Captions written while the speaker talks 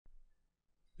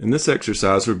In this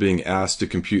exercise, we're being asked to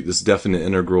compute this definite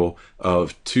integral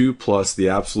of 2 plus the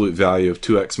absolute value of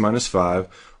 2x minus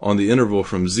 5 on the interval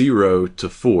from 0 to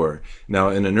 4. Now,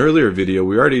 in an earlier video,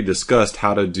 we already discussed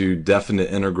how to do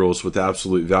definite integrals with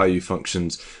absolute value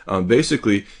functions.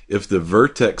 Basically, if the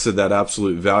vertex of that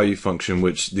absolute value function,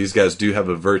 which these guys do have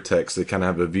a vertex, they kind of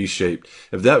have a V-shape,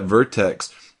 if that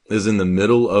vertex is in the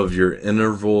middle of your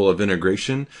interval of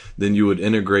integration, then you would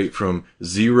integrate from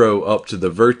 0 up to the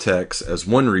vertex as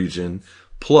one region,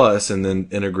 plus, and then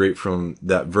integrate from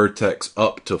that vertex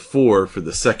up to 4 for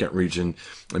the second region,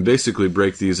 and basically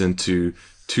break these into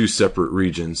two separate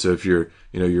regions. So if your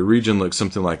region looks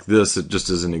something like this, just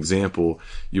as an example,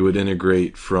 you would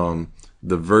integrate from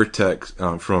the vertex,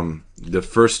 from the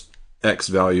first x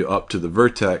value up to the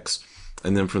vertex,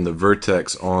 and then from the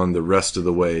vertex on the rest of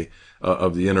the way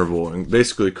of the interval, and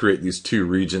basically create these two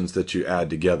regions that you add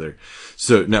together.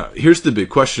 So now here's the big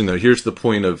question though. Here's the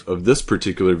point of this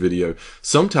particular video.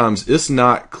 Sometimes it's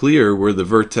not clear where the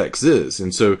vertex is,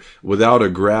 and so without a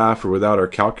graph or without our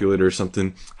calculator or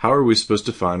something, how are we supposed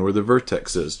to find where the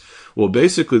vertex is? Well,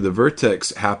 basically the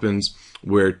vertex happens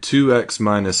where 2x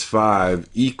minus 5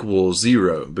 equals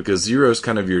 0, because 0 is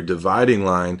kind of your dividing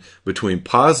line between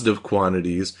positive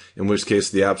quantities, in which case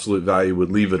the absolute value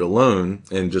would leave it alone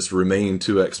and just remain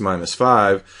 2x minus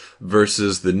 5,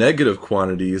 versus the negative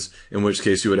quantities, in which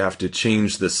case you would have to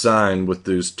change the sign with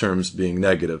those terms being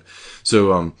negative.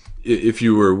 So if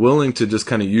you were willing to just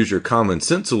kind of use your common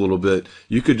sense a little bit,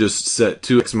 you could just set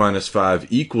 2x minus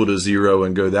 5 equal to 0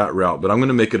 and go that route. But I'm going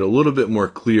to make it a little bit more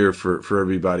clear for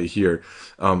everybody here.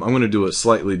 I'm going to do it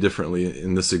slightly differently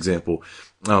in this example.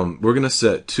 We're going to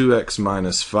set 2x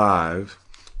minus 5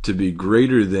 to be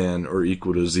greater than or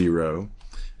equal to 0.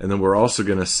 And then we're also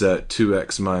going to set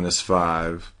 2x minus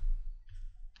 5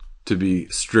 to be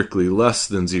strictly less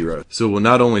than 0. So we'll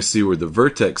not only see where the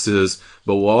vertex is,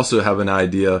 but we'll also have an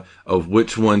idea of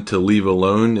which one to leave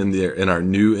alone in our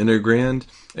new integrand,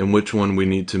 and which one we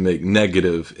need to make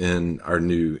negative in our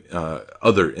new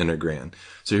other integrand.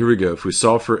 So here we go. If we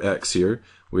solve for x here,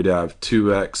 we'd have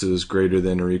 2x is greater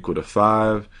than or equal to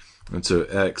 5, and so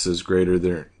x is greater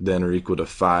than or equal to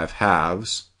 5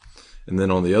 halves. And then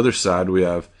on the other side, we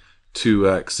have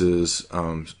 2x is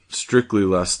strictly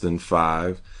less than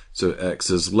 5, so x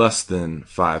is less than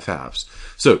 5 halves.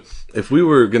 So if we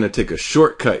were going to take a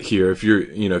shortcut here, if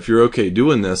you're okay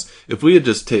doing this, if we had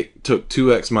just took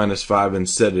 2x minus 5 and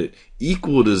set it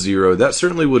equal to 0, that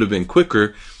certainly would have been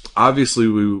quicker. Obviously,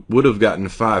 we would have gotten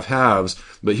 5 halves,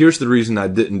 but here's the reason I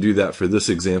didn't do that for this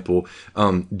example.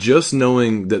 Just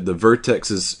knowing that the vertex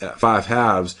is at 5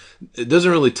 halves, it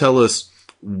doesn't really tell us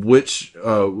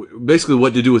basically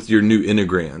what to do with your new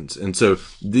integrands. And so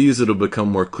these, it'll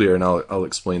become more clear, and I'll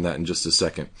explain that in just a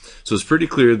second. So it's pretty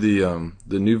clear the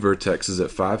new vertex is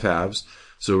at 5 halves.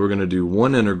 So we're going to do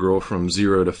one integral from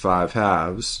 0 to 5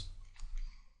 halves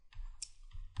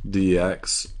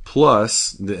dx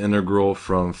plus the integral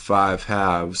from 5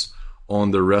 halves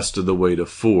on the rest of the way to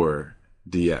 4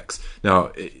 dx.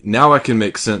 Now I can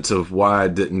make sense of why I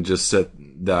didn't just set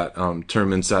that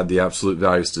term inside the absolute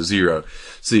values to 0.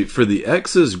 See, for the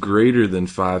x's greater than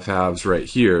 5 halves right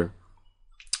here,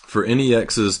 for any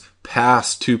x's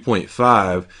past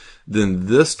 2.5, then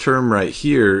this term right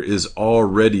here is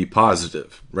already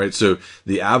positive, right? So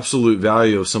the absolute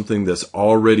value of something that's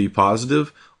already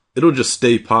positive, it'll just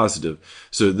stay positive.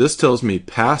 So this tells me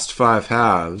past 5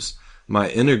 halves, my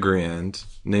integrand,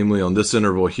 namely on this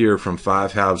interval here from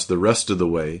 5 halves the rest of the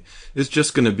way, is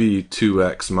just going to be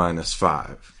 2x minus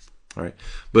 5. All right?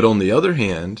 But on the other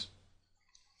hand,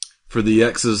 for the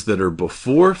x's that are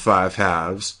before 5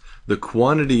 halves, the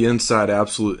quantity inside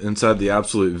the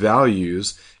absolute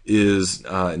values is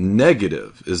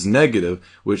negative,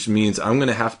 which means I'm going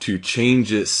to have to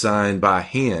change its sign by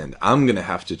hand. I'm going to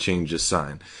have to change its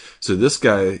sign. So this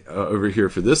guy over here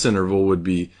for this interval would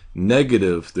be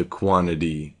negative the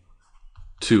quantity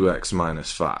 2x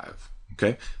minus 5.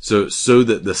 Okay, so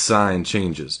that the sign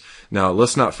changes. Now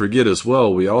let's not forget as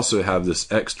well, we also have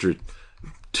this extra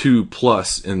 2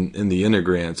 plus in the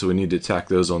integrand, so we need to tack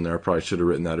those on there. I probably should have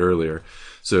written that earlier.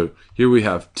 So here we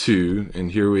have 2,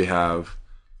 and here we have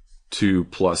 2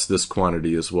 plus this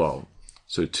quantity as well.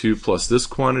 So 2 plus this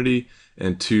quantity,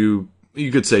 and 2,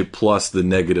 you could say plus the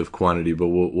negative quantity, but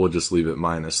we'll just leave it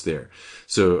minus there.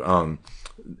 So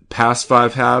past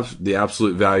 5 halves, the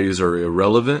absolute values are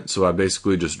irrelevant, so I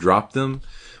basically just drop them.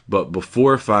 But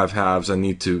before 5 halves, I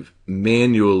need to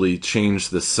manually change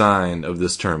the sign of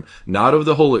this term. Not of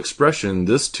the whole expression.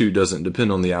 This 2 doesn't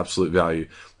depend on the absolute value,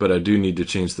 but I do need to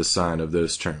change the sign of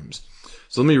those terms.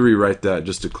 So let me rewrite that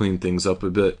just to clean things up a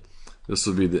bit. This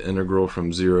will be the integral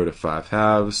from 0 to 5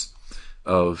 halves.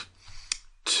 of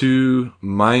 2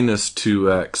 minus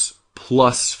 2x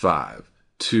plus 5.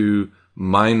 2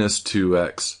 minus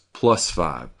 2x plus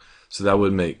 5. So that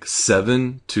would make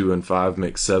 7. 2 and 5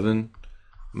 make 7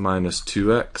 minus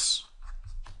 2x.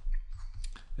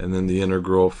 And then the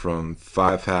integral from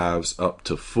 5/2 up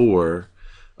to 4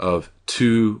 of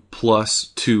 2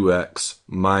 plus 2x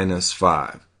minus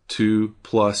 5. 2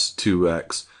 plus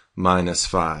 2x minus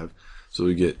 5. So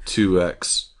we get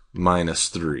 2x minus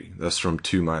 3. That's from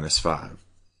 2 minus 5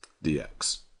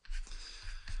 dx.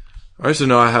 All right, so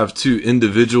now I have two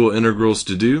individual integrals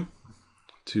to do.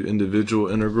 Two individual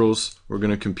integrals we're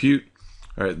going to compute.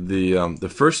 All right, the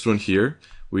first one here,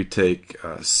 we take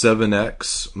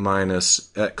 7x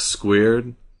minus x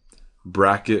squared,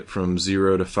 bracket from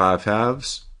 0 to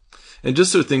 5/2. And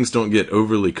just so things don't get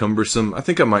overly cumbersome, I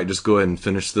think I might just go ahead and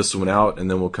finish this one out,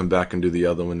 and then we'll come back and do the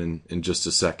other one in just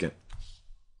a second.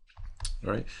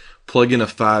 All right, plug in a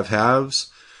 5/2.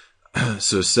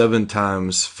 So 7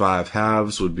 times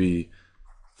 5/2 would be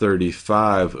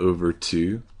 35 over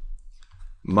 2.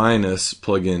 Minus,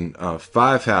 plug in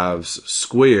 5/2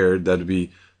 squared, that would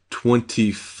be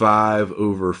 25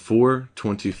 over 4.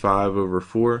 25 over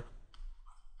 4.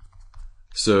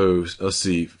 So let's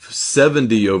see,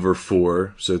 70 over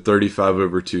 4, so 35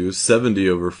 over 2, 70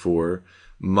 over 4,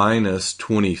 minus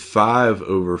 25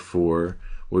 over 4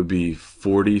 would be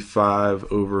 45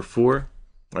 over 4.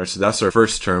 All right, so that's our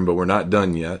first term, but we're not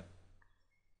done yet.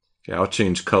 Okay, I'll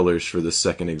change colors for the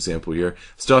second example here.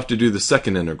 Still have to do the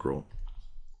second integral.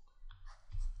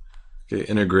 Okay,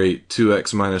 integrate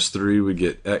 2x minus 3, we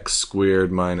get x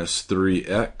squared minus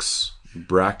 3x,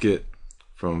 bracket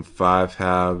from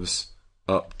 5/2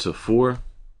 up to 4.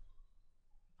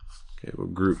 Okay, we'll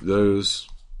group those.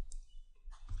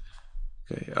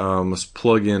 Okay, let's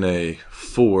plug in a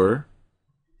 4.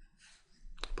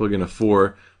 Plug in a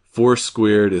 4. 4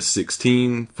 squared is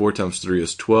 16. 4 times 3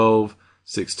 is 12.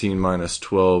 16 minus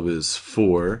 12 is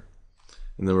 4.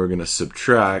 And then we're going to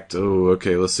subtract. Oh,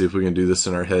 okay, let's see if we can do this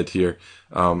in our head here.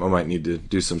 I might need to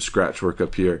do some scratch work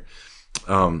up here.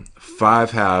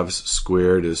 5/2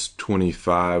 squared is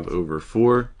 25 over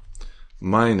 4.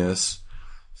 Minus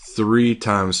 3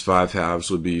 times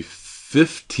 5/2 would be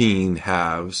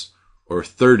 15/2, or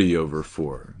 30 over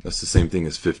 4. That's the same thing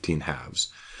as 15/2.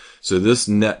 So this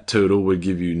net total would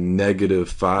give you negative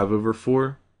 5 over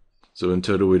 4. So in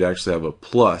total we'd actually have a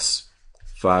plus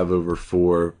 5 over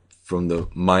 4 from the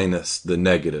minus the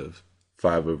negative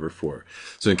 5 over 4.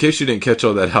 So in case you didn't catch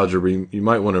all that algebra, you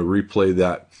might want to replay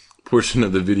that portion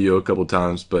of the video a couple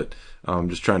times, but I'm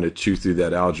just trying to chew through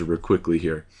that algebra quickly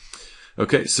here.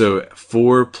 Okay, so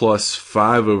 4 plus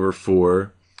 5 over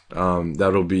 4,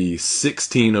 that'll be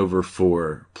 16 over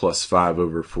 4 plus 5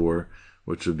 over 4,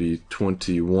 which would be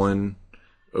 21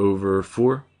 over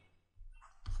 4.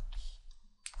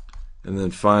 And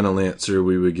then final answer,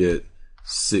 we would get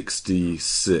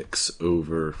 66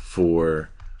 over 4,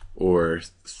 or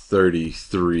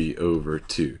 33 over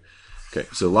 2. Okay,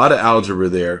 so a lot of algebra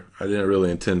there. I didn't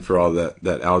really intend for all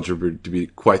that algebra to be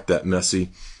quite that messy,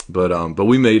 but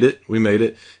we made it. We made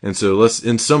it. And so let's,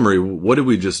 in summary, what did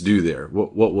we just do there?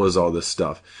 What was all this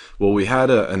stuff? Well, we had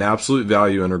an absolute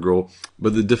value integral,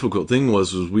 but the difficult thing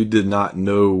was we did not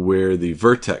know where the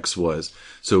vertex was.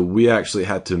 So we actually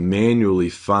had to manually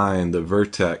find the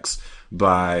vertex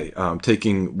by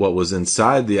taking what was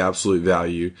inside the absolute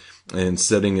value and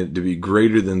setting it to be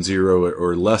greater than 0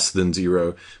 or less than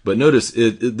 0. But notice,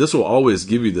 this will always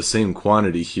give you the same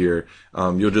quantity here.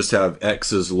 You'll just have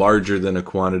x is larger than a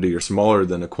quantity or smaller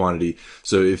than a quantity.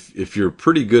 So if you're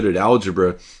pretty good at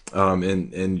algebra,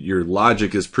 and your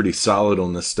logic is pretty solid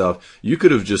on this stuff, you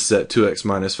could have just set 2x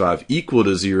minus 5 equal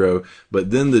to 0,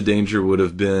 but then the danger would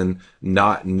have been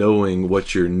not knowing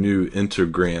what your new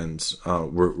integrands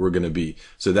were going to be.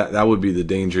 So that would be the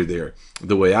danger there.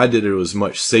 The way I did it was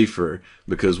much safer,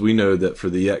 because we know that for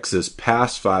the x's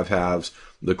past 5/2,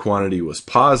 the quantity was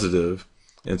positive,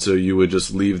 and so you would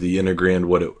just leave the integrand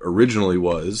what it originally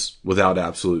was without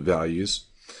absolute values.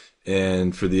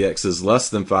 And for the x's less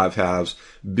than 5/2,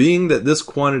 being that this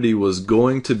quantity was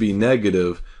going to be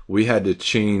negative, we had to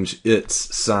change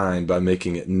its sign by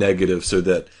making it negative, so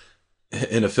that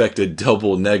in effect a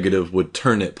double negative would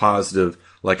turn it positive,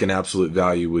 like an absolute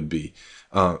value would be,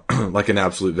 like an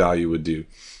absolute value would do.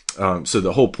 So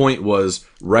the whole point was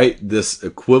write this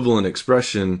equivalent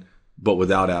expression but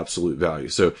without absolute value.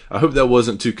 So I hope that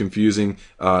wasn't too confusing.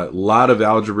 A lot of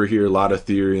algebra here, a lot of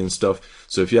theory and stuff.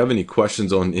 So if you have any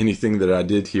questions on anything that I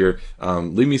did here,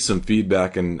 leave me some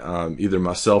feedback, and either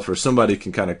myself or somebody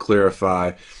can kind of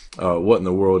clarify what in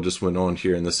the world just went on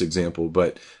here in this example.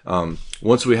 But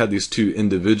once we had these two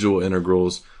individual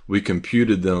integrals, we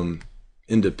computed them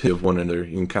independent of one another.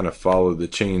 You can kind of follow the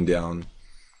chain down.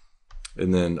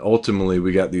 And then ultimately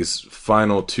we got these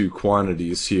final two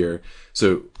quantities here.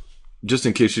 So just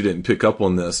in case you didn't pick up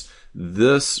on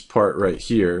this part right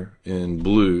here in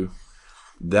blue,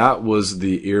 that was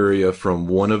the area from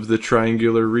one of the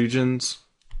triangular regions,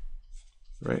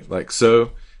 right? Like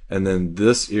so. And then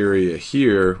this area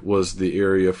here was the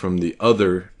area from the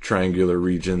other triangular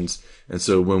regions. And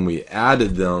so when we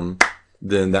added them,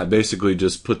 then that basically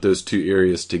just put those two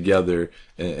areas together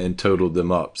and totaled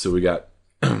them up. So we got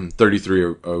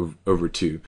 33 over 2.